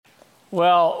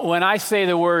Well, when I say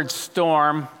the word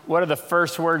storm, what are the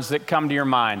first words that come to your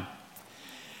mind?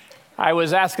 I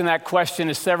was asking that question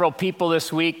to several people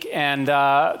this week, and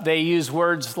they use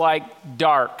words like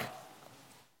dark,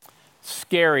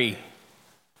 scary,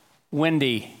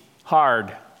 windy,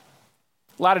 hard.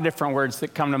 A lot of different words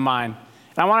that come to mind.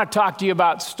 And I want to talk to you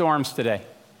about storms today.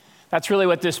 That's really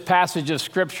what this passage of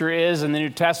Scripture is in the New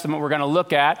Testament we're going to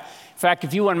look at. In fact,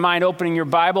 if you wouldn't mind opening your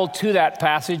Bible to that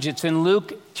passage, it's in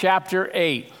Luke chapter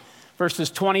 8, verses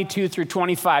 22 through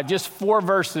 25. Just 4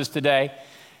 verses today.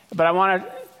 But I want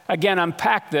to, again,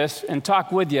 unpack this and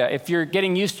talk with you. If you're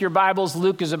getting used to your Bibles,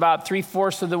 Luke is about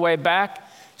 3/4 of the way back.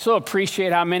 So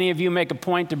appreciate how many of you make a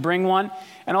point to bring one.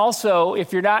 And also,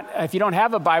 if you don't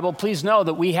have a Bible, please know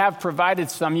that we have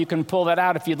provided some. You can pull that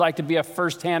out if you'd like to be a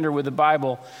first-hander with the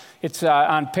Bible. It's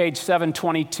on page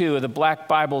 722 of the black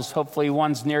Bibles. Hopefully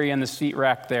one's near you in the seat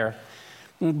rack there.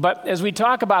 But as we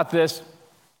talk about this,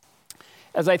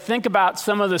 as I think about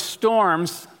some of the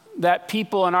storms that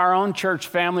people in our own church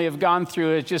family have gone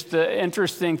through, it's just an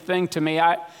interesting thing to me.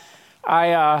 I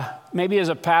maybe as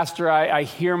a pastor, I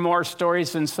hear more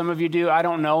stories than some of you do. I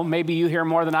don't know. Maybe you hear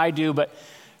more than I do. But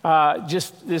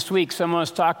just this week, someone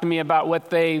was talking to me about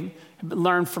what they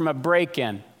learned from a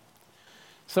break-in.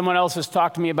 Someone else has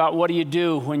talked to me about what do you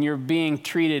do when you're being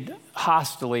treated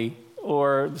hostilely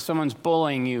or someone's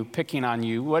bullying you, picking on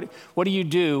you. What do you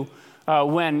do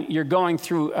when you're going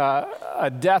through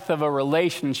a death of a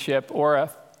relationship or an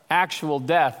actual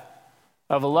death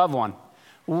of a loved one?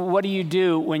 What do you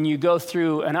do when you go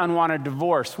through an unwanted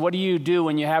divorce? What do you do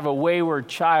when you have a wayward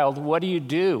child? What do you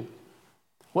do?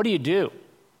 What do you do?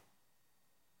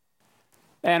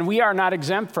 And we are not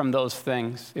exempt from those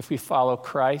things if we follow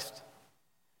Christ.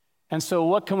 And so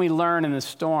what can we learn in the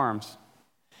storms?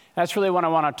 That's really what I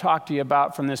want to talk to you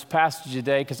about from this passage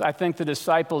today, because I think the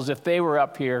disciples, if they were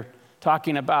up here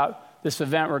talking about this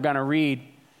event we're going to read,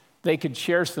 they could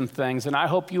share some things. And I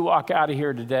hope you walk out of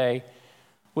here today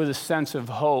with a sense of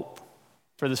hope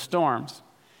for the storms.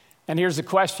 And here's the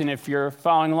question, if you're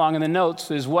following along in the notes,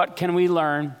 is what can we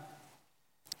learn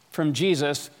from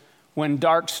Jesus when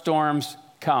dark storms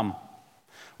come?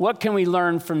 What can we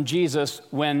learn from Jesus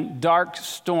when dark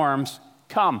storms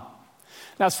come?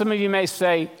 Now, some of you may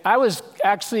say, I was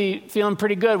actually feeling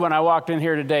pretty good when I walked in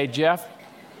here today, Jeff.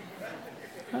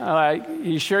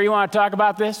 You sure you want to talk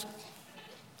about this?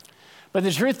 But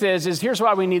the truth is here's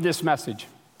why we need this message.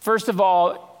 First of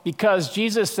all, because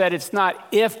Jesus said it's not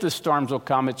if the storms will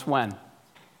come, it's when.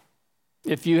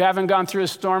 If you haven't gone through a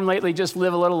storm lately, just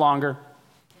live a little longer.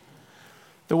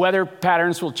 The weather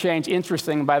patterns will change.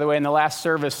 Interesting, by the way, in the last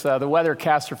service, the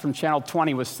weathercaster from Channel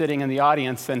 20 was sitting in the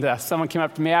audience, and someone came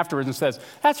up to me afterwards and says,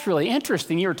 that's really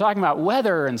interesting. You were talking about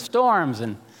weather and storms,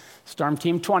 and Storm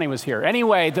Team 20 was here.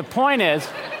 Anyway, the point is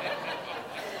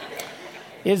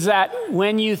that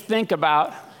when you think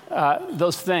about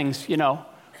those things,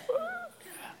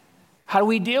 how do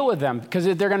we deal with them? Because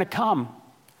they're going to come.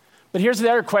 But here's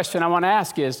the other question I want to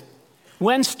ask is,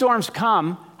 when storms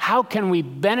come, how can we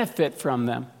benefit from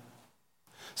them?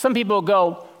 Some people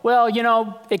go, well,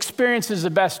 experience is the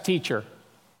best teacher.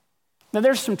 Now,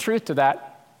 there's some truth to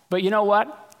that. But you know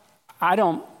what? I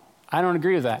don't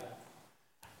agree with that.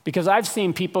 Because I've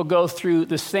seen people go through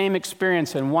the same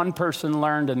experience and one person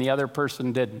learned and the other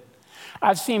person didn't.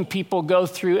 I've seen people go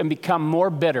through and become more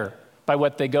bitter by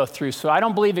what they go through. So I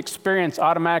don't believe experience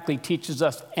automatically teaches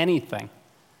us anything.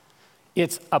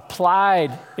 It's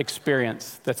applied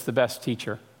experience that's the best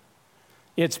teacher.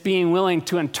 It's being willing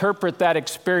to interpret that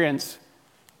experience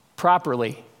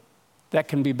properly that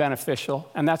can be beneficial.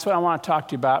 And that's what I want to talk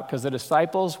to you about, because the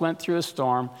disciples went through a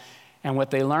storm, and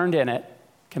what they learned in it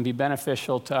can be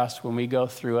beneficial to us when we go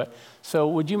through it. So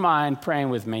would you mind praying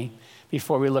with me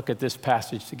before we look at this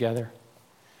passage together?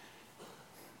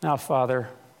 Now, Father,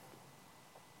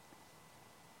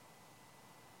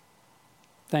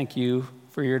 thank you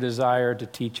for your desire to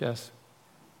teach us.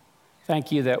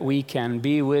 Thank you that we can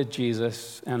be with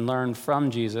Jesus and learn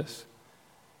from Jesus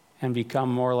and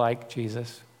become more like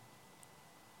Jesus.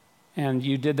 And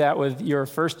you did that with your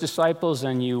first disciples,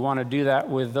 and you want to do that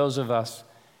with those of us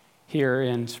here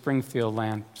in Springfield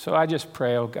land. So I just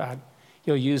pray, oh God,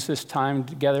 you'll use this time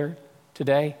together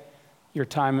today, your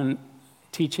time in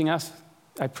teaching us.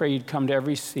 I pray you'd come to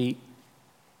every seat.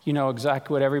 You know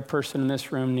exactly what every person in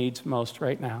this room needs most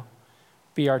right now.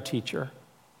 Be our teacher.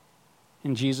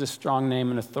 In Jesus' strong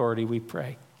name and authority we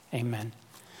pray. Amen.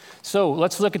 So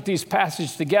let's look at these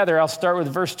passages together. I'll start with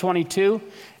verse 22.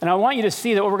 And I want you to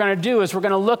see that what we're going to do is we're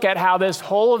going to look at how this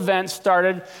whole event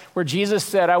started, where Jesus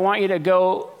said, I want you to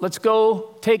go, let's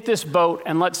go take this boat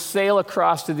and let's sail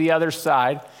across to the other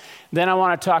side. Then I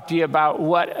want to talk to you about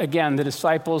what, again, the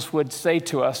disciples would say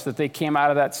to us that they came out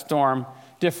of that storm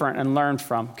different and learned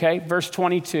from. Okay, verse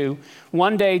 22.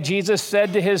 One day Jesus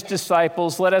said to his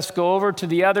disciples, "Let us go over to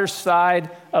the other side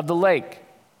of the lake."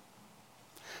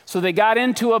 So they got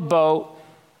into a boat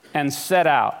and set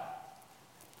out.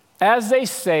 As they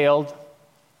sailed,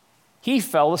 he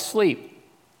fell asleep.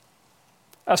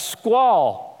 A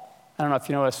squall, I don't know if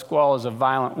you know a squall is a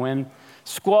violent wind.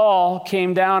 Squall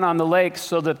came down on the lake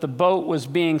so that the boat was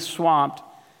being swamped,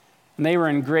 and they were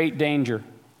in great danger.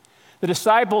 The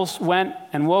disciples went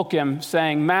and woke him,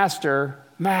 saying, "Master,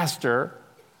 Master,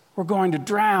 we're going to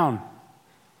drown."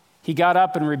 He got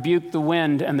up and rebuked the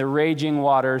wind and the raging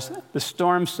waters. The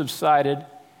storm subsided,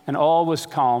 and all was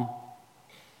calm.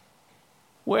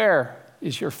 "Where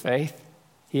is your faith?"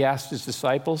 he asked his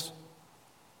disciples.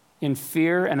 In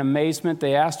fear and amazement,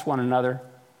 they asked one another,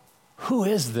 "Who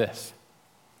is this?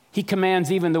 He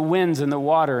commands even the winds and the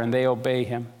water, and they obey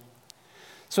him."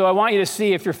 So I want you to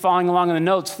see, if you're following along in the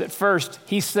notes, that first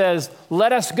he says,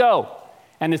 "Let us go."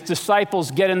 And his disciples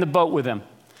get in the boat with him.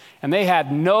 And they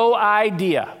had no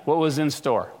idea what was in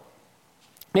store.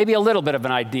 Maybe a little bit of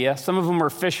an idea. Some of them were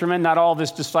fishermen, not all of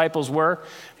his disciples were.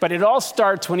 But it all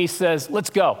starts when he says, "Let's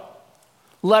go.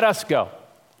 Let us go.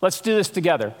 Let's do this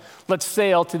together. Let's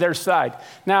sail to their side."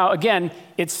 Now, again,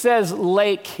 it says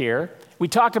lake here. We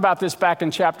talked about this back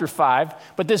in chapter 5,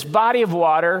 but this body of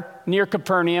water near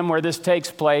Capernaum where this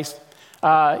takes place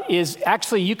is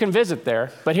actually, you can visit there,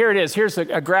 but here it is. Here's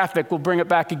a graphic. We'll bring it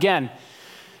back again.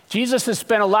 Jesus has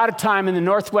spent a lot of time in the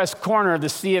northwest corner of the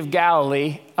Sea of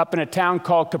Galilee up in a town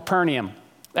called Capernaum.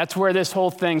 That's where this whole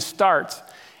thing starts.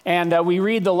 And we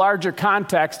read the larger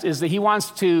context is that he wants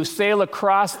to sail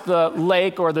across the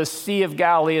lake, or the Sea of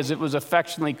Galilee as it was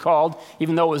affectionately called,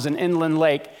 even though it was an inland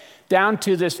lake, down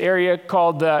to this area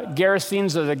called the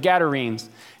Gerasenes or the Gadarenes.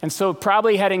 And so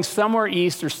probably heading somewhere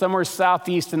east or somewhere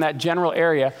southeast in that general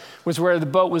area was where the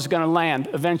boat was going to land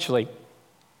eventually.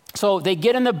 So they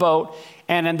get in the boat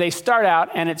and they start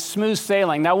out, and it's smooth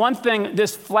sailing. Now, one thing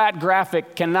this flat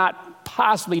graphic cannot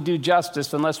possibly do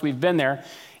justice unless we've been there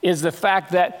is the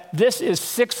fact that this is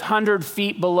 600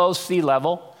 feet below sea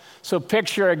level. So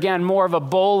picture, again, more of a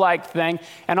bowl-like thing.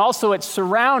 And also it's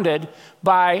surrounded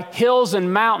by hills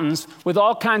and mountains with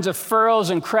all kinds of furrows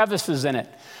and crevices in it.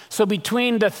 So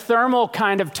between the thermal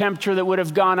kind of temperature that would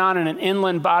have gone on in an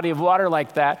inland body of water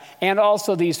like that, and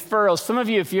also these furrows, some of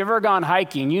you, if you've ever gone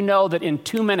hiking, you know that in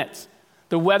 2 minutes,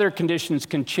 the weather conditions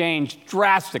can change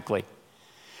drastically.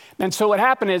 And so what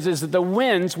happened is that the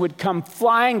winds would come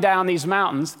flying down these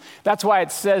mountains. That's why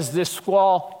it says this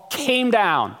squall came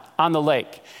down on the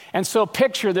lake. And so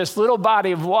picture this little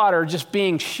body of water just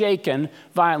being shaken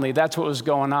violently. That's what was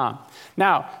going on.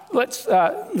 Now, let's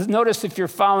notice, if you're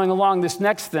following along, this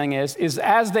next thing is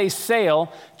as they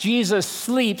sail, Jesus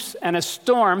sleeps and a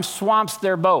storm swamps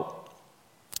their boat.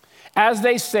 As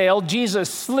they sail, Jesus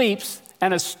sleeps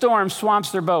and a storm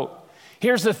swamps their boat.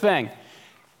 Here's the thing.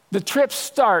 The trip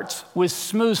starts with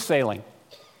smooth sailing.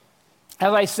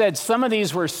 As I said, some of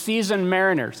these were seasoned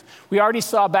mariners. We already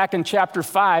saw back in chapter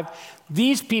 5,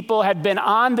 these people had been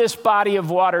on this body of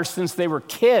water since they were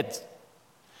kids.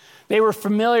 They were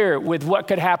familiar with what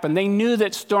could happen. They knew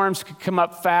that storms could come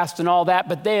up fast and all that,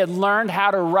 but they had learned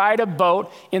how to ride a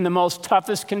boat in the most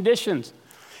toughest conditions.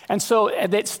 And so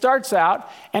it starts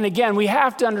out, and again, we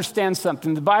have to understand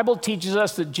something. The Bible teaches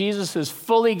us that Jesus is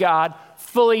fully God,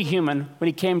 fully human when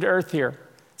he came to earth here.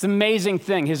 It's an amazing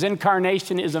thing. His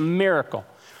incarnation is a miracle.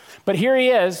 But here he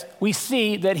is. We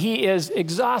see that he is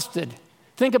exhausted.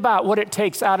 Think about what it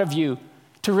takes out of you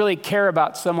to really care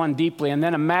about someone deeply, and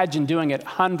then imagine doing it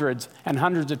hundreds and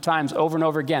hundreds of times over and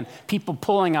over again. People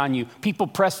pulling on you, people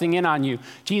pressing in on you.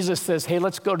 Jesus says, "Hey,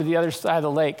 let's go to the other side of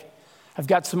the lake. I've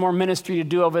got some more ministry to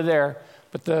do over there,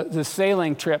 but the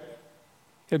sailing trip,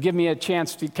 he'll give me a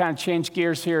chance to kind of change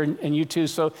gears here and you too."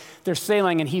 So they're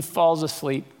sailing and he falls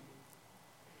asleep.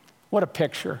 What a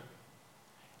picture.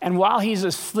 And while he's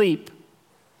asleep,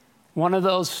 one of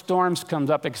those storms comes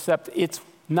up, except it's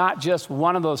not just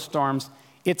one of those storms.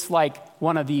 It's like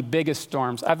one of the biggest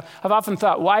storms. I've often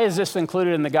thought, why is this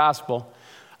included in the gospel?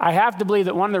 I have to believe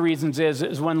that one of the reasons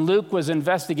is when Luke was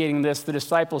investigating this, the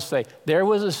disciples say, there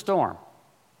was a storm.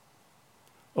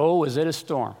 Oh, was it a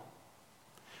storm?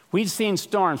 We'd seen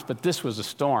storms, but this was a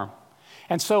storm.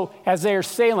 And so as they're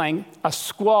sailing, a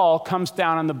squall comes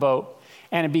down on the boat,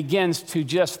 and it begins to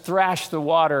just thrash the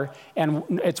water,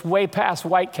 and it's way past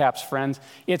whitecaps, friends.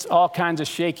 It's all kinds of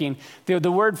shaking. The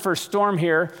word for storm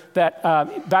here, that,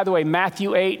 by the way,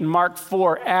 Matthew 8 and Mark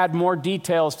 4 add more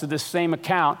details to this same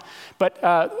account,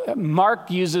 but Mark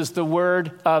uses the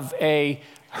word of a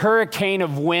hurricane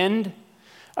of wind.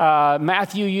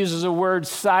 Matthew uses a word,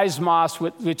 seismos,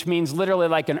 which means literally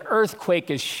like an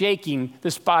earthquake is shaking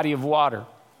this body of water.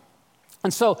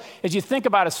 And so as you think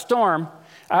about a storm,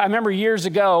 I remember years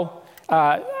ago,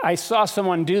 I saw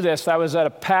someone do this. I was at a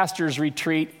pastor's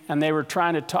retreat, and they were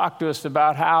trying to talk to us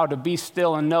about how to be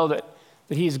still and know that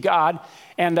he's God.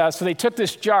 And so they took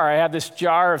this jar. I had this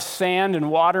jar of sand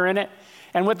and water in it.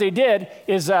 And what they did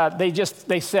is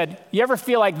they said, "You ever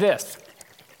feel like this?"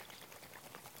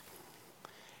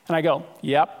 And I go,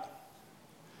 "Yep."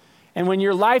 And when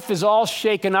your life is all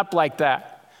shaken up like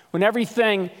that, when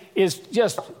everything is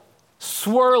just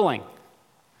swirling,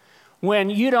 when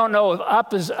you don't know if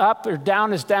up is up or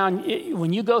down is down,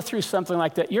 when you go through something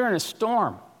like that, you're in a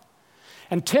storm.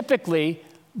 And typically,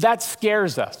 that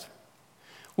scares us.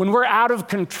 When we're out of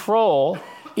control,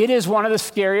 it is one of the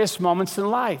scariest moments in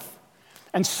life.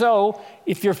 And so,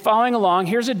 if you're following along,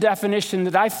 here's a definition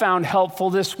that I found helpful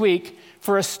this week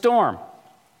for a storm.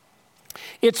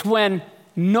 It's when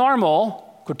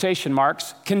normal, quotation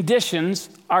marks, conditions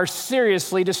are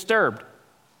seriously disturbed.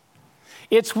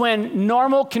 It's when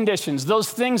normal conditions, those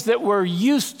things that we're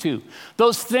used to,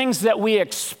 those things that we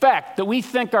expect, that we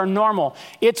think are normal,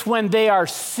 it's when they are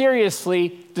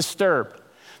seriously disturbed.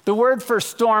 The word for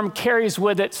storm carries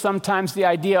with it sometimes the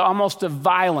idea almost of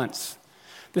violence.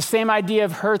 The same idea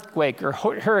of earthquake or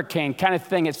hurricane kind of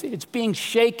thing. It's being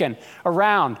shaken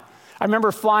around. I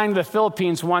remember flying to the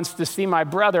Philippines once to see my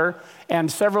brother,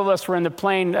 and several of us were in the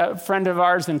plane, a friend of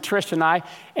ours and Trish and I.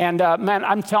 And man,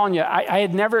 I'm telling you, I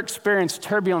had never experienced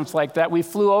turbulence like that. We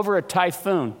flew over a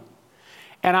typhoon.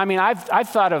 And I mean, I've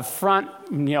thought of front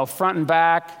and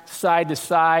back, side to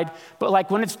side. But like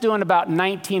when it's doing about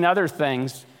 19 other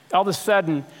things, all of a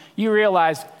sudden you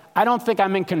realize, I don't think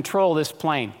I'm in control of this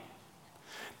plane.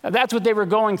 Now, that's what they were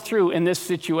going through in this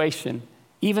situation,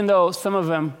 even though some of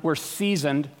them were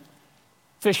seasoned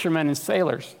fishermen and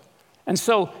sailors. And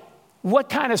so what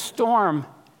kind of storm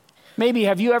maybe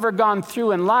have you ever gone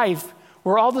through in life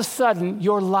where all of a sudden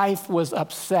your life was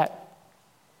upset?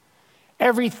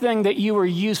 Everything that you were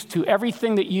used to,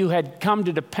 everything that you had come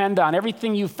to depend on,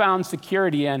 everything you found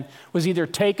security in was either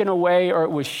taken away or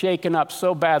it was shaken up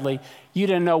so badly you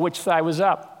didn't know which side was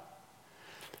up.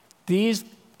 These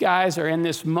guys are in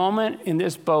this moment in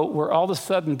this boat where all of a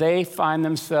sudden they find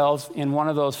themselves in one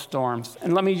of those storms.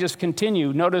 And let me just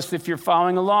continue. Notice, if you're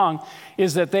following along,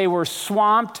 is that they were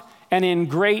swamped and in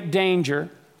great danger.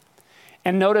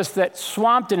 And notice that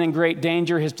swamped and in great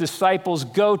danger, his disciples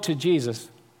go to Jesus.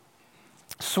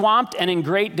 Swamped and in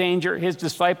great danger, his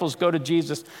disciples go to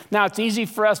Jesus. Now, it's easy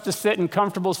for us to sit in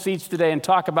comfortable seats today and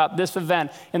talk about this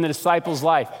event in the disciples'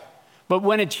 life. But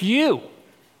when it's you,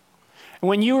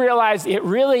 when you realize it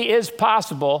really is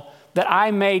possible that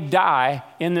I may die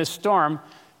in this storm,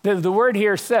 the word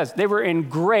here says they were in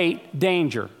great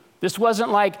danger. This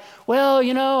wasn't like, well,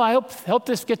 I hope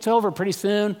this gets over pretty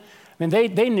soon. I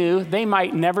mean, they knew they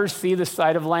might never see the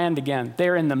sight of land again.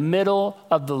 They're in the middle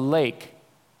of the lake.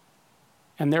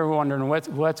 And they're wondering,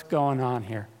 what's going on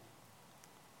here?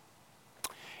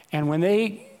 And when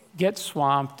they get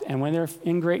swamped and when they're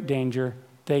in great danger,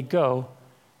 they go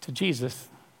to Jesus.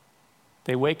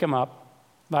 They wake him up.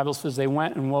 The Bible says they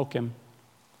went and woke him.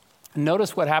 And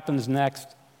notice what happens next.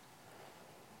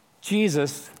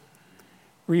 Jesus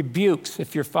rebukes,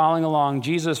 if you're following along,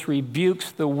 Jesus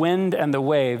rebukes the wind and the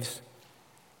waves,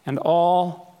 and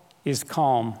all is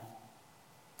calm.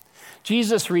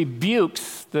 Jesus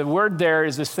rebukes, the word there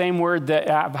is the same word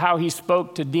that how he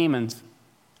spoke to demons.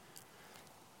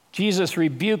 Jesus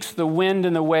rebukes the wind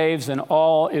and the waves, and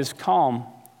all is calm.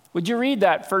 Would you read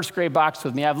that first gray box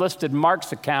with me? I've listed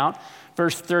Mark's account,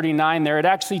 verse 39 there. It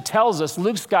actually tells us,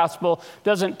 Luke's gospel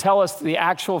doesn't tell us the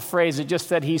actual phrase. It just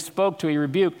said he spoke to, he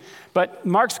rebuked. But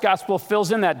Mark's gospel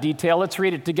fills in that detail. Let's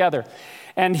read it together.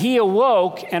 And he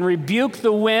awoke and rebuked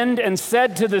the wind and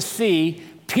said to the sea,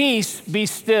 "Peace, be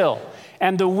still."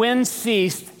 And the wind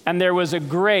ceased, and there was a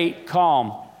great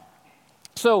calm.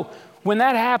 So when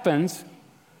that happens,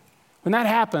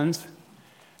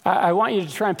 I want you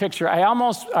to try and picture. I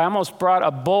almost brought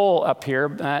a bowl up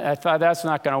here. I thought that's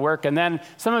not going to work. And then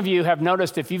some of you have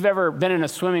noticed, if you've ever been in a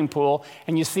swimming pool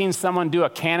and you've seen someone do a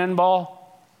cannonball,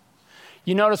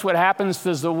 you notice what happens.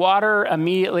 Does the water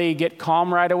immediately get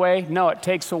calm right away? No, it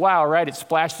takes a while, right? It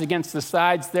splashes against the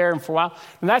sides there and for a while.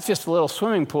 And that's just a little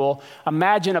swimming pool.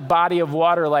 Imagine a body of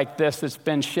water like this that's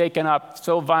been shaken up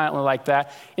so violently like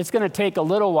that. It's going to take a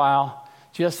little while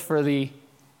just for the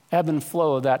ebb and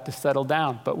flow of that to settle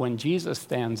down. But when Jesus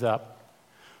stands up,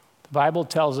 the Bible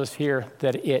tells us here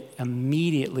that it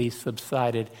immediately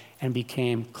subsided and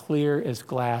became clear as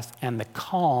glass, and the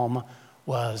calm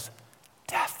was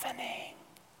deafening.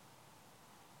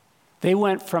 They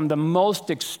went from the most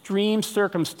extreme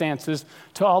circumstances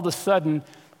to all of a sudden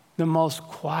the most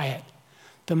quiet,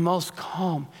 the most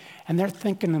calm. And they're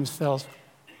thinking to themselves,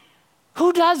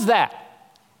 who does that?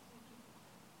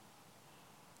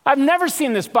 I've never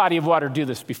seen this body of water do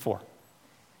this before.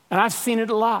 And I've seen it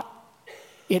a lot.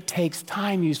 It takes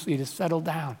time usually to settle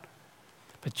down.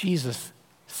 But Jesus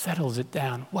settles it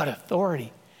down. What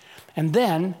authority. And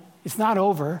then it's not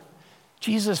over.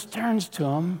 Jesus turns to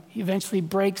him. He eventually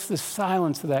breaks the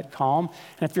silence of that calm.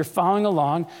 And if you're following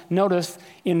along, notice,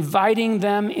 inviting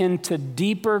them into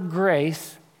deeper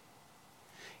grace,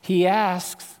 he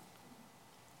asks,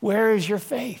 where is your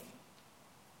faith?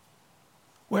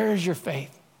 Where is your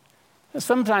faith?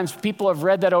 Sometimes people have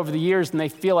read that over the years and they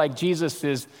feel like Jesus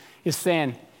is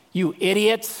saying, you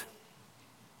idiots.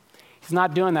 He's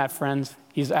not doing that, friends.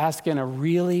 He's asking a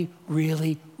really,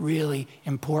 really, really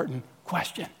important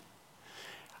question.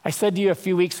 I said to you a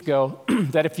few weeks ago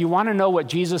that if you want to know what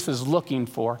Jesus is looking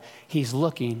for, he's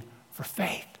looking for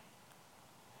faith.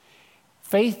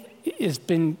 Faith has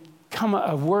become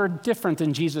a word different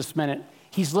than Jesus meant it.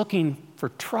 He's looking for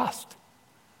trust.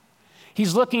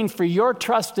 He's looking for your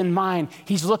trust and mine.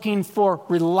 He's looking for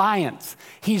reliance.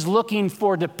 He's looking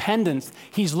for dependence.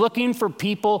 He's looking for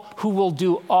people who will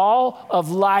do all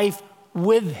of life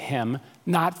with him,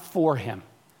 not for him.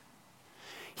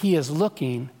 He is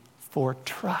looking for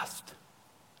trust.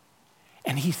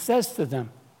 And he says to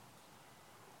them,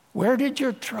 where did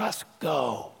your trust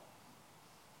go?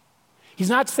 He's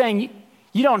not saying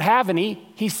you don't have any.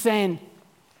 He's saying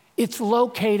it's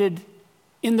located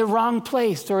in the wrong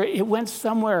place or it went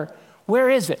somewhere. Where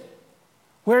is it?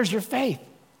 Where's your faith?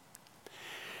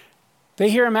 They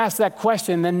hear him ask that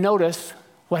question, then notice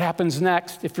what happens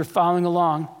next if you're following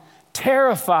along.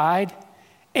 Terrified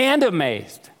and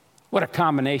amazed. What a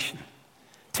combination.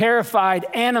 Terrified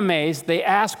and amazed, they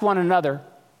ask one another,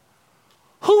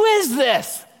 who is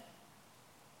this?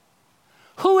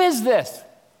 Who is this?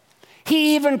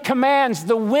 He even commands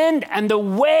the wind and the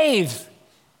waves,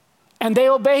 and they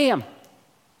obey him.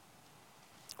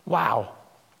 Wow.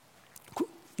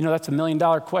 You know, that's $1 million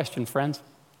question, friends.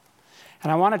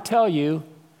 And I want to tell you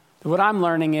that what I'm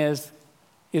learning is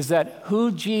that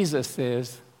who Jesus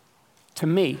is to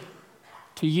me,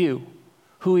 to you,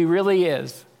 who he really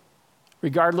is,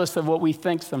 regardless of what we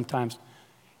think sometimes,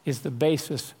 is the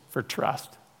basis for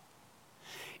trust.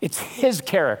 It's his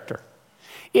character.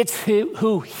 It's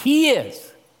who he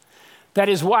is. That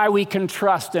is why we can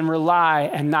trust and rely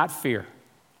and not fear.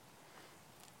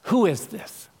 Who is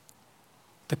this?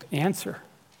 The answer,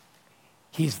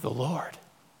 he's the Lord,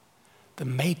 the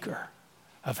maker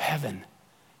of heaven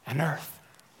and earth.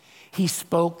 He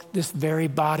spoke this very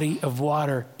body of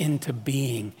water into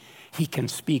being. He can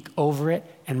speak over it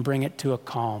and bring it to a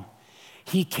calm.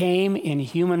 He came in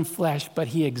human flesh, but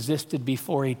he existed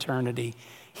before eternity.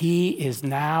 He is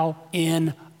now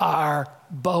in our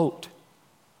boat.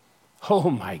 Oh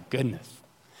my goodness.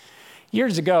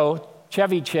 Years ago,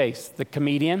 Chevy Chase, the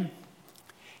comedian,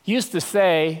 used to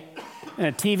say in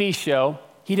a TV show,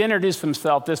 he'd introduce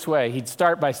himself this way. He'd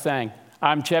start by saying,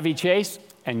 I'm Chevy Chase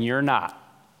and you're not.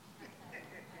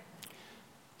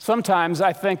 Sometimes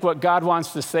I think what God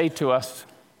wants to say to us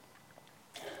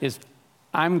is,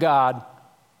 I'm God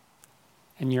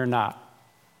and you're not.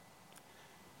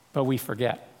 But we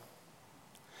forget.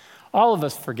 All of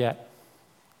us forget.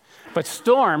 But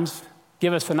storms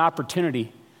give us an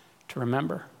opportunity to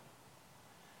remember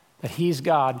that he's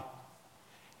God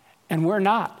and we're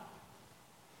not.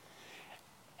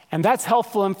 And that's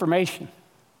helpful information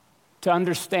to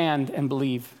understand and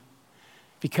believe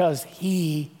because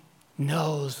he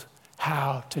knows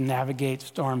how to navigate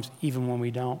storms even when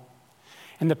we don't.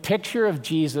 And the picture of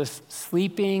Jesus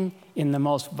sleeping in the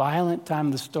most violent time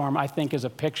of the storm, I think, is a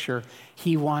picture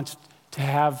he wants to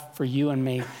have for you and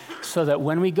me so that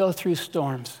when we go through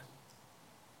storms,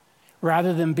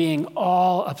 rather than being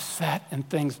all upset and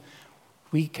things,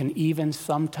 we can even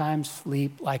sometimes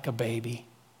sleep like a baby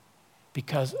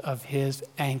because of his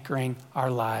anchoring our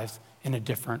lives in a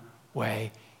different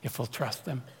way if we'll trust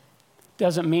him.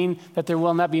 Doesn't mean that there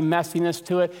will not be messiness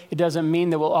to it. It doesn't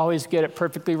mean that we'll always get it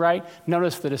perfectly right.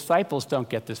 Notice the disciples don't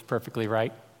get this perfectly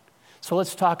right. So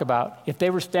let's talk about, if they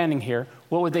were standing here,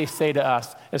 what would they say to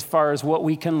us as far as what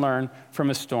we can learn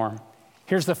from a storm?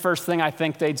 Here's the first thing I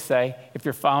think they'd say if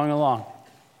you're following along.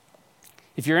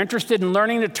 If you're interested in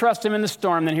learning to trust him in the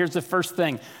storm, then here's the first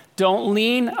thing. Don't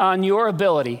lean on your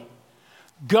ability.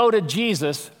 Go to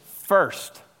Jesus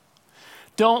first.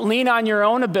 Don't lean on your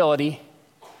own ability.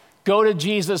 Go to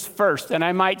Jesus first. And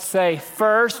I might say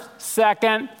first,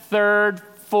 second, third,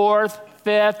 fourth,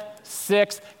 fifth,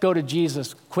 6, go to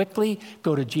Jesus quickly,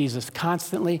 go to Jesus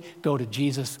constantly, go to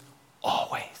Jesus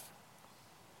always.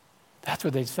 That's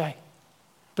what they'd say.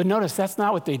 But notice, that's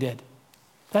not what they did.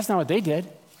 That's not what they did.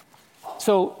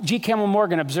 So G. Campbell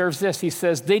Morgan observes this. He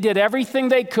says, they did everything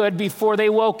they could before they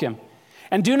woke him.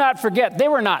 And do not forget, they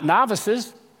were not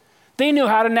novices. They knew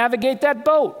how to navigate that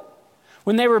boat.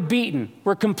 When they were beaten,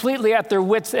 were completely at their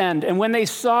wits' end, and when they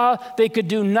saw they could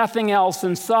do nothing else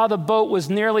and saw the boat was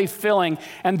nearly filling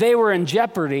and they were in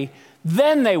jeopardy,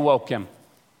 then they woke him.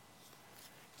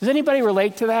 Does anybody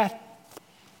relate to that?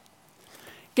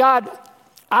 God,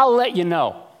 I'll let you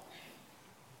know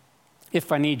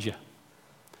if I need you.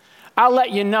 I'll let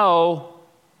you know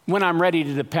when I'm ready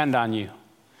to depend on you.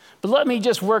 But let me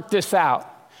just work this out.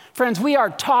 Friends, we are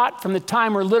taught from the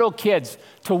time we're little kids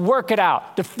to work it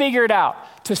out, to figure it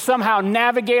out, to somehow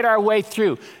navigate our way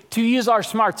through, to use our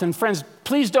smarts. And friends,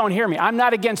 please don't hear me. I'm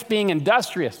not against being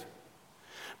industrious.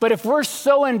 But if we're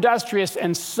so industrious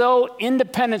and so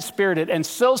independent spirited and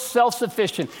so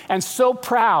self-sufficient and so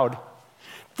proud,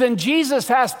 then Jesus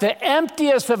has to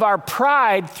empty us of our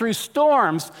pride through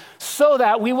storms so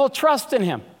that we will trust in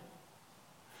him.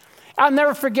 I'll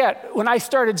never forget when I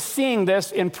started seeing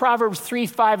this in Proverbs 3,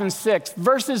 5, and 6,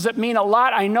 verses that mean a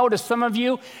lot, I know to some of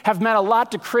you, have meant a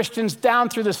lot to Christians down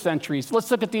through the centuries. Let's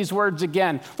look at these words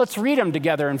again. Let's read them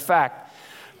together, in fact.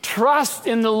 Trust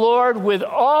in the Lord with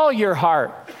all your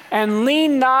heart and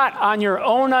lean not on your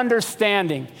own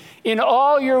understanding. In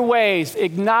all your ways,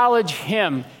 acknowledge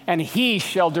him, and he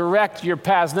shall direct your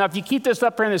paths. Now, if you keep this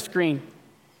up here on the screen,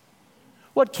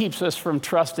 what keeps us from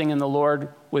trusting in the Lord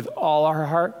with all our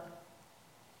heart?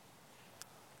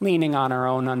 Leaning on our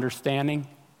own understanding.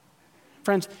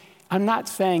 Friends, I'm not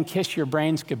saying kiss your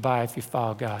brains goodbye if you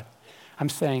follow God. I'm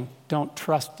saying don't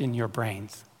trust in your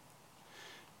brains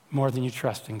more than you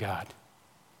trust in God.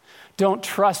 Don't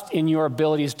trust in your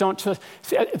abilities. Don't trust.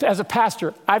 See, as a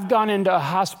pastor, I've gone into a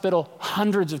hospital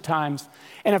hundreds of times.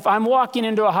 And if I'm walking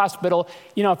into a hospital,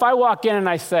 if I walk in and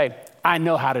I say, I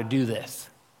know how to do this.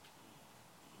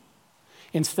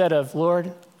 Instead of,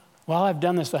 Lord, while I've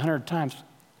done this 100 times,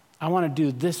 I want to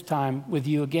do this time with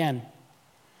you again.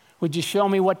 Would you show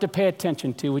me what to pay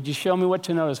attention to? Would you show me what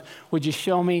to notice? Would you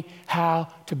show me how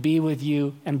to be with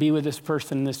you and be with this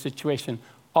person in this situation?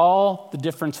 All the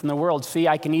difference in the world. See,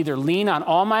 I can either lean on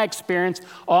all my experience,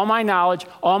 all my knowledge,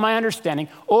 all my understanding,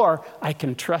 or I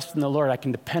can trust in the Lord. I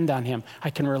can depend on him.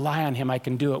 I can rely on him. I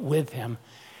can do it with him.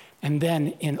 And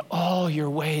then in all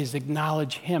your ways,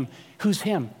 acknowledge him. Who's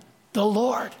him? The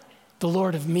Lord. The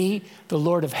Lord of me, the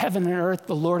Lord of heaven and earth,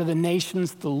 the Lord of the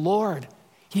nations, the Lord.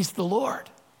 He's the Lord.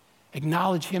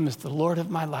 Acknowledge him as the Lord of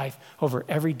my life over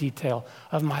every detail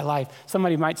of my life.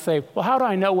 Somebody might say, well, how do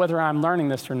I know whether I'm learning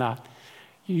this or not?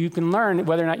 You can learn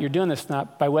whether or not you're doing this or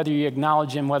not by whether you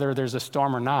acknowledge him, whether there's a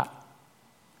storm or not.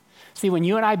 See, when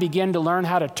you and I begin to learn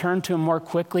how to turn to him more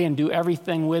quickly and do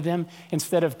everything with him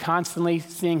instead of constantly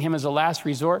seeing him as a last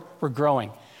resort, we're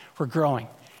growing. We're growing.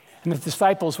 And the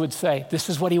disciples would say, this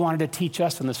is what he wanted to teach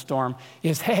us in the storm,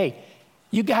 is, hey,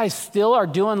 you guys still are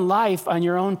doing life on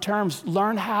your own terms.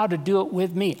 Learn how to do it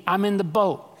with me. I'm in the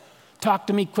boat. Talk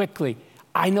to me quickly.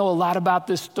 I know a lot about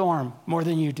this storm, more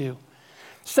than you do.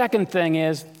 Second thing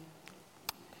is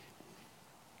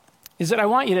that I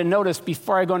want you to notice,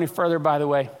 before I go any further, by the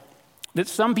way, that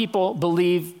some people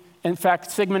believe, in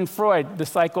fact, Sigmund Freud, the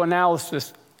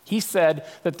psychoanalyst, he said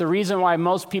that the reason why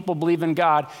most people believe in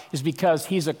God is because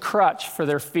he's a crutch for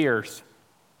their fears.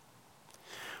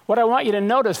 What I want you to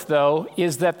notice, though,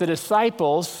 is that the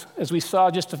disciples, as we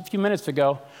saw just a few minutes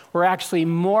ago, were actually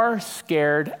more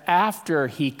scared after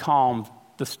he calmed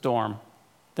the storm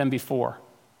than before.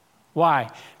 Why?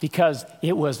 Because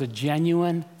it was a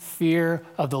genuine fear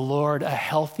of the Lord, a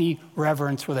healthy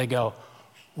reverence where they go,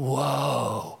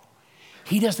 whoa,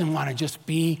 he doesn't want to just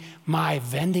be my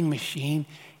vending machine.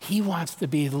 He wants to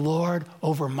be Lord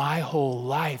over my whole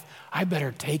life. I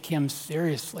better take him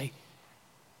seriously.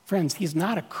 Friends, he's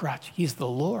not a crutch. He's the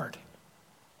Lord.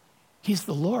 He's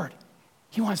the Lord.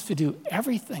 He wants to do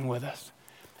everything with us.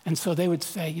 And so they would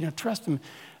say, trust him.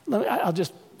 I'll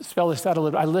just spell this out a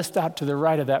little. I list out to the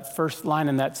right of that first line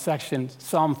in that section,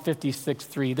 Psalm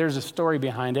 56:3. There's a story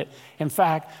behind it. In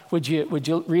fact, would you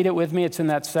read it with me? It's in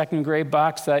that second gray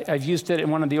box. I've used it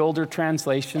in one of the older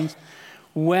translations.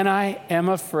 When I am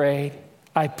afraid,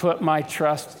 I put my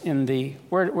trust in thee.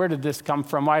 Where did this come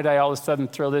from? Why did I all of a sudden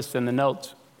throw this in the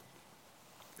notes?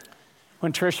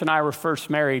 When Trish and I were first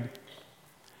married,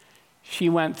 she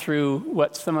went through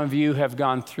what some of you have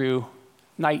gone through,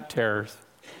 night terrors.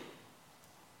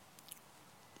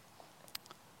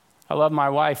 I love my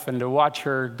wife, and to watch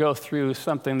her go through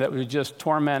something that would just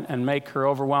torment and make her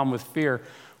overwhelmed with fear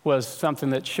was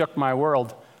something that shook my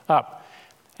world up.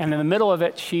 And in the middle of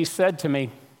it, she said to me,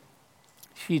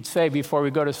 she'd say before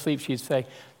we go to sleep, she'd say,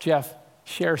 Jeff,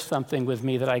 share something with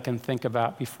me that I can think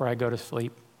about before I go to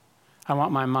sleep. I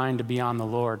want my mind to be on the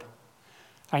Lord.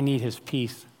 I need his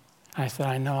peace. I said,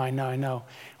 I know.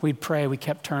 We'd pray. We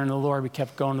kept turning to the Lord. We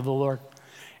kept going to the Lord.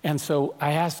 And so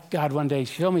I asked God one day,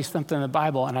 show me something in the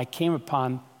Bible, and I came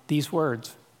upon these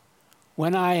words.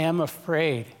 When I am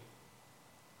afraid,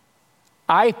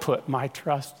 I put my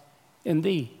trust in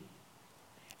thee.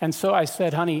 And so I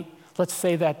said, honey, let's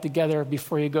say that together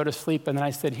before you go to sleep. And then I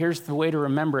said, here's the way to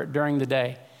remember it during the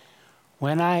day.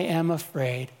 When I am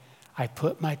afraid, I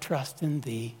put my trust in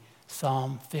thee.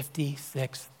 Psalm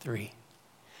 56:3.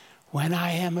 When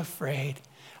I am afraid,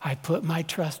 I put my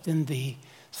trust in thee.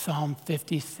 Psalm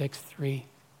 56:3.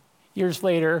 Years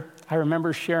later, I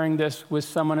remember sharing this with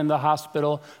someone in the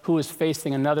hospital who was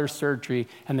facing another surgery,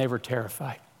 and they were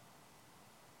terrified.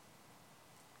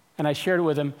 And I shared it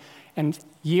with them, and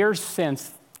years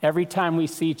since, every time we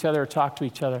see each other or talk to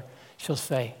each other, she'll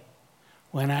say,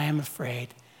 when I am afraid,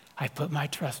 I put my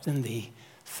trust in thee.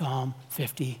 Psalm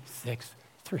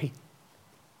 56:3.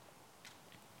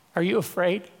 Are you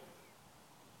afraid?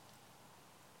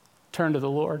 Turn to the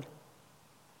Lord.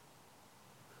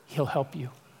 He'll help you.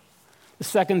 The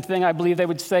second thing I believe they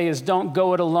would say is don't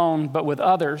go it alone, but with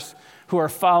others who are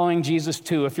following Jesus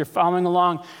too. If you're following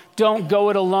along, don't go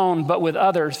it alone, but with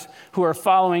others who are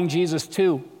following Jesus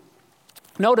too.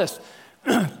 Notice,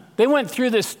 they went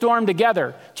through this storm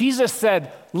together. Jesus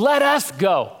said, let us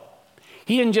go.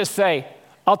 He didn't just say,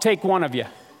 I'll take one of you.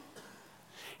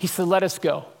 He said, let us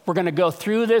go. We're going to go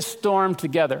through this storm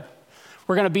together.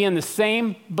 We're going to be in the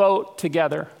same boat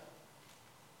together.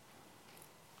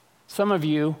 Some of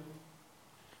you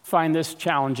find this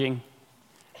challenging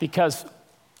because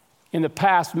in the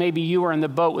past, maybe you were in the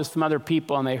boat with some other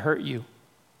people and they hurt you.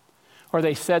 Or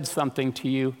they said something to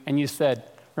you and you said,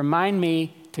 remind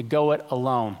me to go it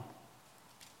alone.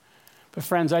 But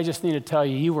friends, I just need to tell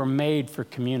you, you were made for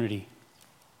community.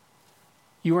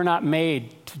 You were not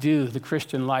made to do the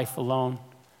Christian life alone.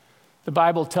 The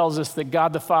Bible tells us that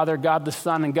God the Father, God the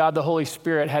Son, and God the Holy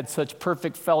Spirit had such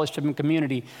perfect fellowship and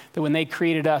community that when they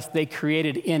created us, they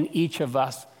created in each of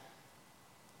us,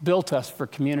 built us for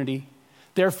community.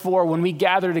 Therefore, when we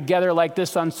gather together like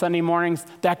this on Sunday mornings,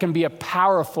 that can be a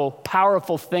powerful,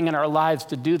 powerful thing in our lives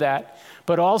to do that.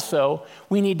 But also,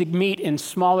 we need to meet in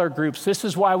smaller groups. This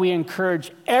is why we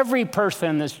encourage every person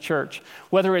in this church,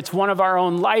 whether it's one of our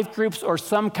own life groups or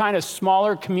some kind of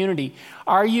smaller community.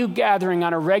 Are you gathering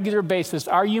on a regular basis?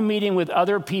 Are you meeting with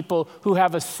other people who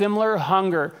have a similar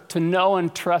hunger to know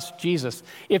and trust Jesus?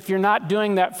 If you're not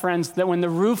doing that, friends, then when the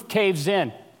roof caves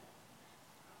in,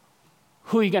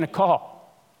 who are you going to call?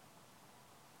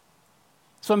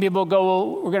 Some people go,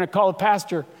 well, we're going to call a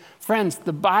pastor. Friends,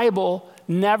 the Bible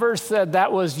never said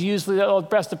that was usually the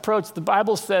best approach. The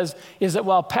Bible says is that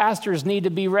while pastors need to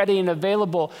be ready and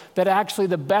available, that actually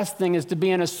the best thing is to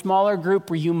be in a smaller group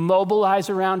where you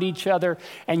mobilize around each other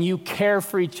and you care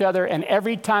for each other. And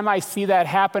every time I see that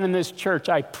happen in this church,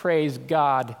 I praise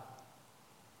God.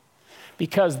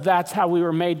 Because that's how we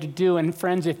were made to do. And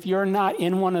friends, if you're not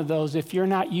in one of those, if you're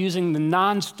not using the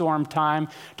non-storm time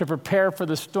to prepare for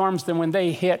the storms, then when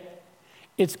they hit,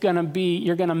 you're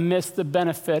going to miss the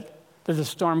benefit that the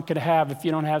storm could have if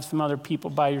you don't have some other people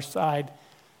by your side.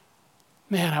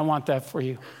 Man, I want that for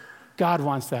you. God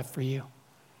wants that for you.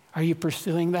 Are you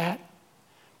pursuing that?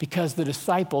 Because the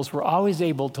disciples were always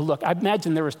able to look. I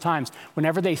imagine there was times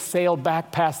whenever they sailed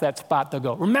back past that spot, they'll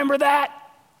go, remember that?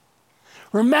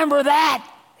 Remember that?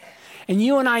 And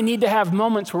you and I need to have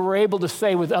moments where we're able to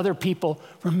say with other people,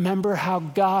 remember how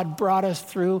God brought us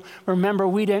through? Remember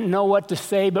we didn't know what to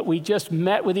say, but we just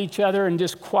met with each other and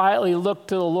just quietly looked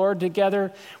to the Lord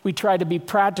together. We tried to be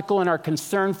practical in our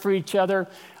concern for each other.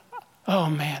 Oh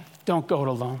man, don't go it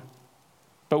alone,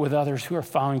 but with others who are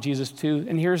following Jesus too.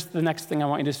 And here's the next thing I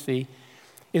want you to see,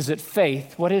 is that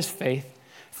faith. What is faith?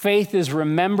 Faith is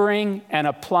remembering and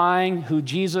applying who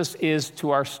Jesus is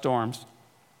to our storms.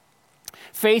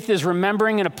 Faith is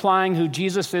remembering and applying who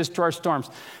Jesus is to our storms.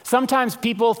 Sometimes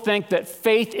people think that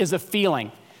faith is a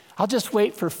feeling. I'll just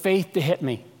wait for faith to hit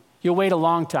me. You'll wait a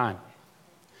long time.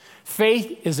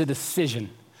 Faith is a decision.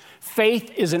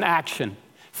 Faith is an action.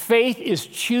 Faith is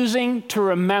choosing to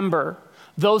remember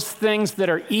those things that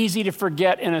are easy to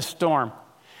forget in a storm.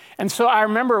 And so I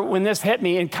remember when this hit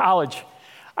me in college,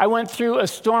 I went through a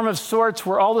storm of sorts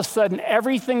where all of a sudden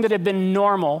everything that had been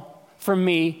normal for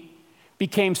me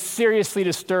became seriously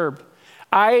disturbed.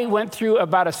 I went through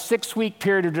about a 6-week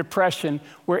period of depression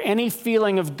where any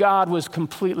feeling of God was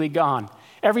completely gone.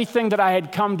 Everything that I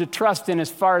had come to trust in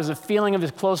as far as the feeling of his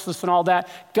closeness and all that,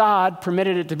 God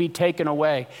permitted it to be taken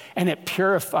away. And it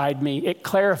purified me. It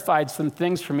clarified some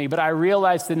things for me. But I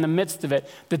realized in the midst of it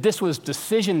that this was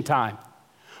decision time.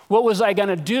 What was I going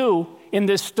to do in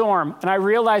this storm? And I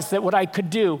realized that what I could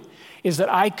do is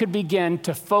that I could begin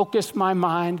to focus my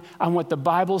mind on what the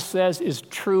Bible says is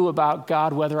true about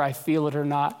God, whether I feel it or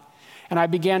not. And I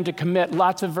began to commit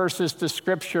lots of verses to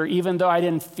Scripture, even though I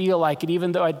didn't feel like it,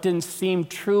 even though it didn't seem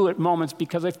true at moments,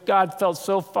 because if God felt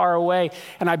so far away.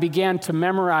 And I began to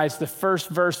memorize the first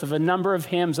verse of a number of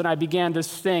hymns, and I began to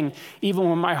sing, even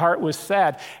when my heart was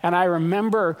sad. And I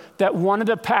remember that one of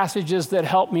the passages that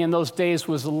helped me in those days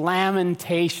was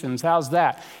Lamentations. How's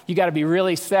that? You got to be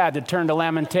really sad to turn to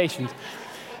Lamentations.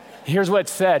 Here's what it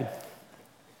said.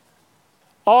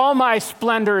 All my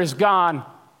splendor is gone.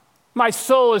 My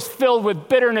soul is filled with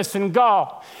bitterness and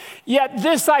gall. Yet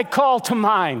this I call to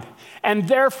mind, and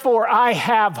therefore I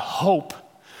have hope.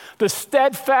 The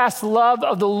steadfast love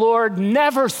of the Lord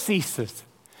never ceases.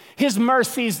 His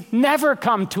mercies never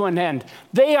come to an end.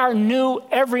 They are new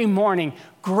every morning.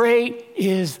 Great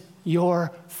is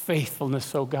your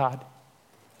faithfulness, O God.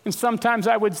 And sometimes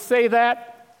I would say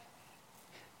that,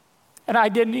 and I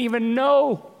didn't even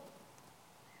know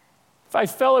if I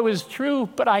felt it was true,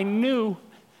 but I knew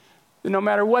that no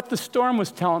matter what the storm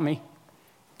was telling me,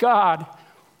 God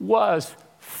was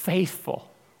faithful.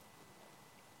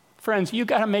 Friends, you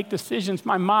got to make decisions.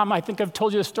 My mom, I think I've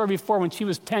told you the story before, when she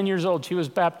was 10 years old, she was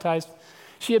baptized.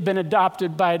 She had been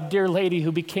adopted by a dear lady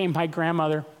who became my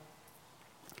grandmother.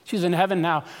 She's in heaven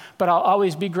now, but I'll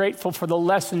always be grateful for the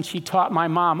lesson she taught my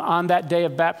mom on that day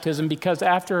of baptism, because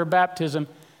after her baptism,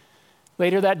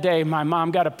 later that day, my mom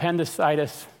got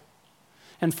appendicitis.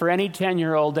 And for any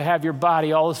 10-year-old to have your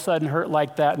body all of a sudden hurt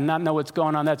like that and not know what's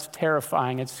going on, that's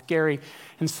terrifying. It's scary.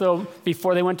 And so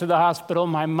before they went to the hospital,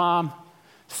 my mom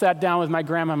sat down with my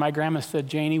grandma. My grandma said,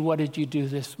 Janie, what did you do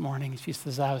this morning? She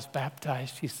says, I was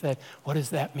baptized. She said, what does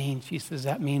that mean? She says,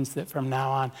 that means that from now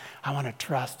on, I want to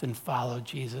trust and follow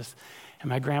Jesus. And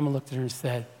my grandma looked at her and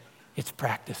said, it's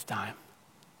practice time.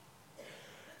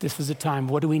 This is a time.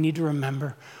 What do we need to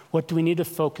remember? What do we need to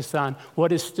focus on?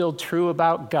 What is still true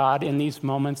about God in these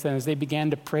moments? And as they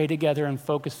began to pray together and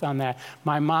focus on that,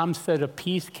 my mom said a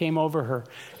peace came over her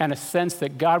and a sense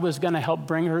that God was going to help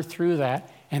bring her through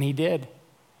that, and he did.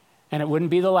 And it wouldn't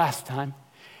be the last time.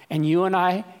 And you and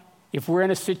I, if we're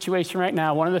in a situation right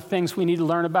now, one of the things we need to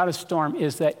learn about a storm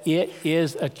is that it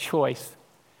is a choice.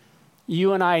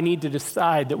 You and I need to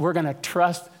decide that we're going to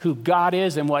trust who God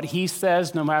is and what he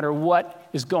says, no matter what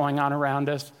is going on around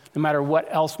us, no matter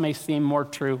what else may seem more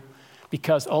true,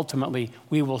 because ultimately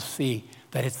we will see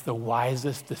that it's the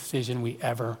wisest decision we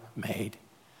ever made.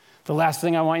 The last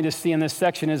thing I want you to see in this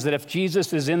section is that if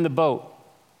Jesus is in the boat,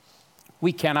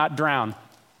 we cannot drown.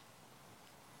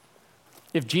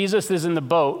 If Jesus is in the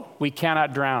boat, we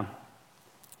cannot drown.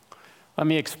 Let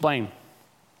me explain.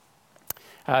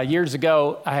 Years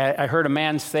ago, I heard a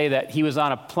man say that he was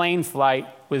on a plane flight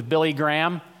with Billy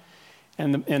Graham,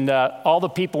 and all the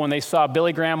people, when they saw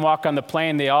Billy Graham walk on the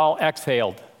plane, they all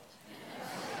exhaled.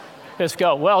 Just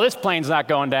go, well, this plane's not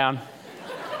going down.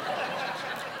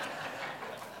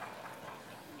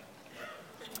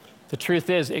 The truth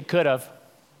is, it could have.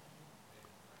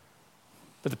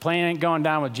 But the plane ain't going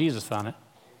down with Jesus on it.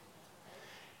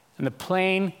 And the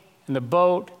plane and the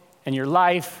boat and your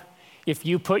life, if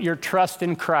you put your trust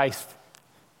in Christ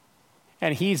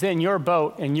and he's in your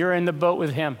boat and you're in the boat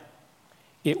with him,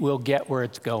 it will get where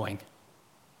it's going.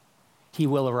 He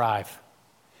will arrive.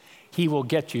 He will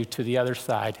get you to the other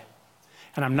side.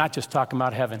 And I'm not just talking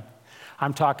about heaven.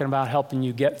 I'm talking about helping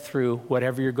you get through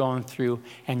whatever you're going through.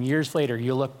 And years later,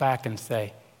 you'll look back and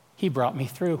say, he brought me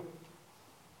through.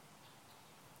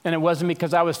 And it wasn't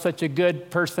because I was such a good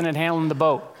person at handling the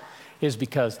boat. It was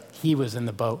because he was in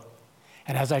the boat.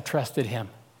 And as I trusted him,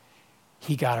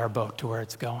 he got our boat to where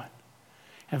it's going.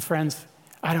 And friends,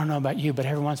 I don't know about you, but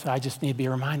every once in a while I just need to be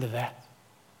reminded of that.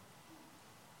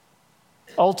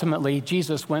 Ultimately,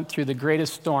 Jesus went through the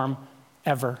greatest storm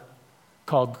ever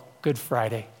called Good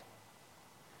Friday.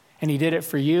 And he did it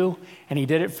for you, and he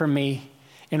did it for me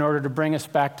in order to bring us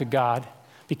back to God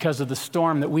because of the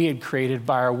storm that we had created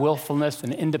by our willfulness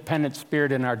and independent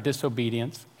spirit and our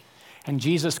disobedience. And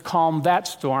Jesus calmed that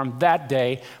storm that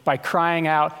day by crying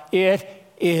out, "It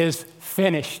is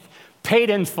finished."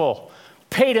 Paid in full.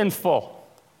 Paid in full.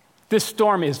 This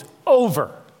storm is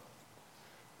over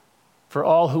for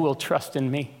all who will trust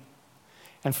in me.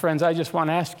 And friends, I just want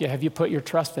to ask you, have you put your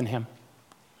trust in him?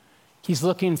 He's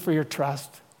looking for your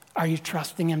trust. Are you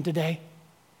trusting him today?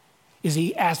 Is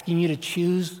he asking you to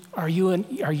choose? Are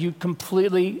you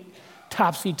completely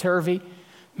topsy-turvy?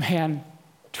 Man,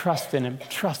 trust in him,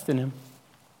 trust in him.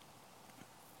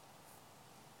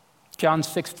 John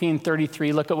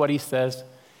 16:33, look at what he says.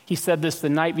 He said this the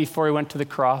night before he went to the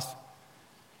cross.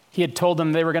 He had told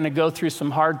them they were going to go through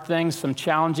some hard things, some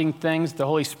challenging things. The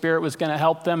Holy Spirit was going to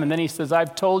help them. And then he says,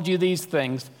 I've told you these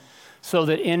things so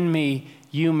that in me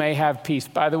you may have peace.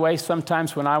 By the way,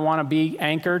 sometimes when I want to be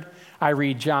anchored, I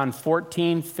read John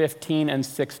 14, 15, and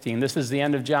 16. This is the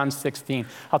end of John 16.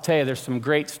 I'll tell you, there's some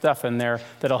great stuff in there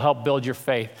that'll help build your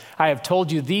faith. I have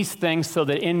told you these things so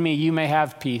that in me you may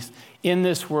have peace. In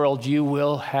this world you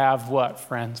will have what,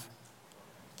 friends?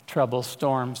 Trouble,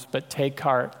 storms, but take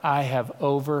heart. I have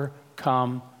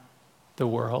overcome the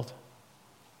world.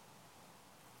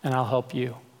 And I'll help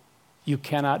you. You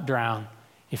cannot drown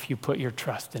if you put your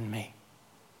trust in me.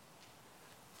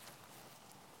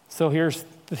 So here's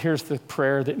the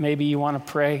prayer that maybe you want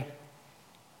to pray.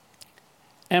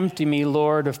 Empty me,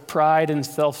 Lord, of pride and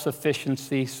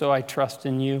self-sufficiency, so I trust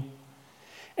in you.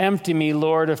 Empty me,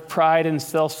 Lord, of pride and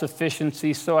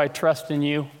self-sufficiency, so I trust in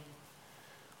you.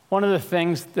 One of the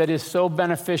things that is so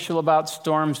beneficial about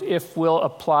storms, if we'll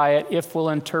apply it, if we'll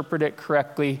interpret it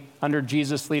correctly under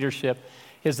Jesus' leadership,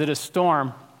 is that a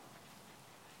storm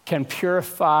can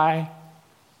purify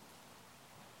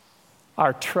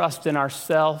our trust in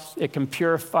ourselves. It can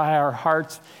purify our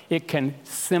hearts. It can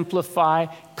simplify,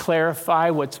 clarify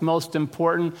what's most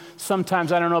important.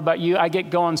 Sometimes, I don't know about you, I get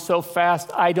going so fast,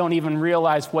 I don't even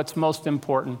realize what's most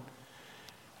important.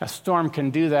 A storm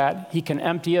can do that. He can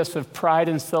empty us of pride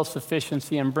and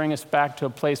self-sufficiency and bring us back to a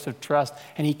place of trust,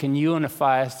 and he can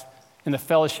unify us in the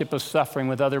fellowship of suffering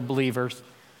with other believers.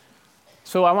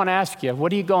 So I want to ask you,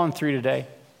 what are you going through today?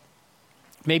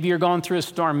 Maybe you're going through a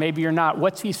storm, maybe you're not.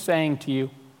 What's he saying to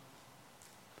you?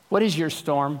 What is your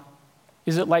storm?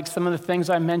 Is it like some of the things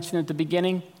I mentioned at the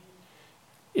beginning?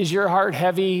 Is your heart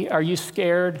heavy? Are you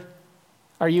scared?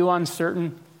 Are you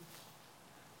uncertain?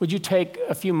 Would you take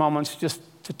a few moments just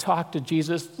to talk to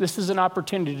Jesus? This is an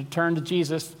opportunity to turn to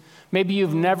Jesus. Maybe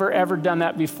you've never, ever done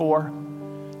that before,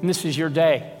 and this is your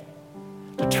day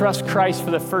to trust Christ for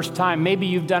the first time. Maybe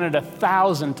you've done it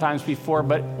 1,000 times before,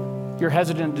 but you're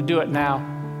hesitant to do it now.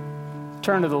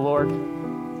 Turn to the Lord.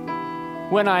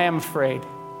 When I am afraid,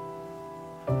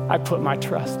 I put my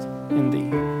trust in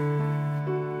thee.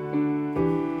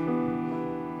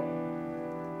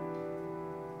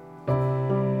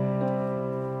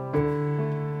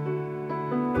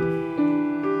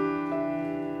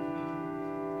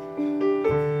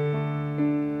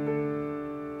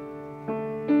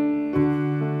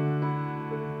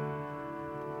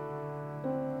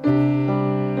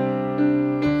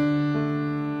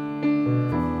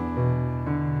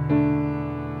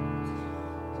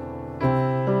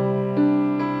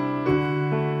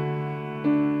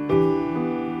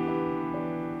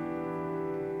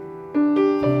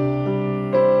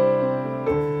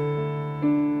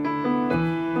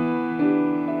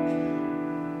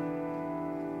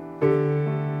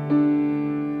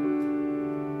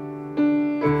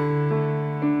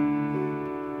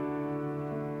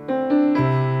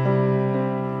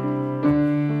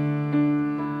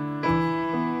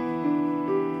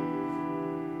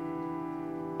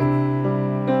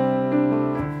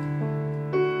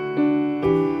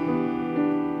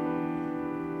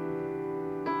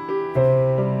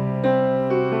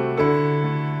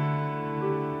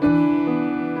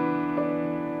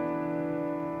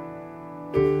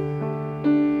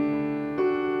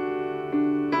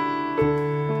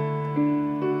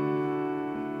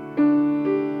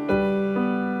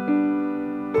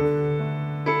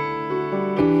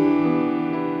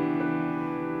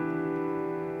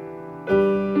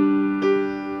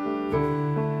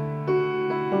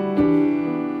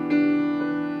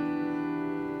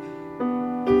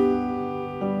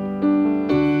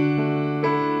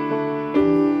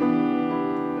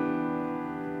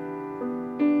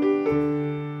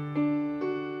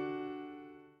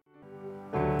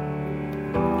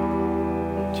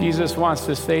 Jesus wants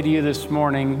to say to you this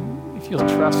morning, if you'll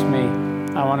trust me,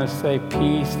 I want to say,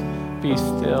 peace, be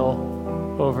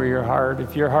still over your heart.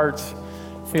 If your heart's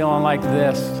feeling like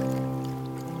this,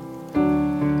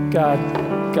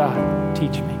 God,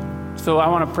 teach me. So I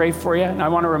want to pray for you, and I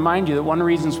want to remind you that one of the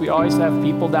reasons we always have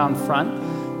people down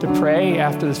front to pray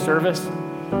after the service,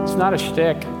 it's not a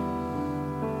shtick.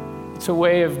 It's a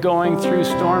way of going through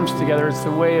storms together. It's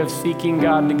a way of seeking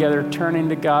God together, turning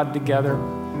to God together.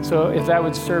 So if that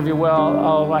would serve you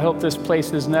well, I hope this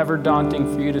place is never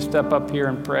daunting for you to step up here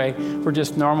and pray. We're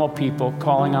just normal people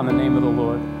calling on the name of the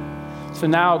Lord. So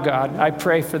now, God, I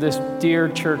pray for this dear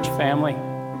church family.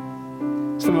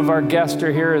 Some of our guests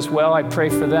are here as well. I pray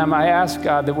for them. I ask,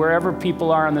 God, that wherever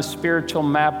people are on the spiritual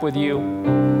map with you,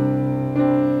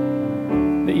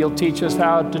 that you'll teach us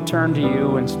how to turn to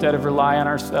you instead of rely on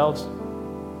ourselves.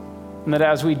 And that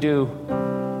as we do,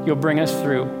 you'll bring us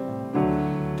through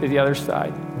to the other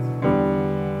side.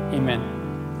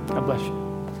 Amen. God bless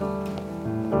you.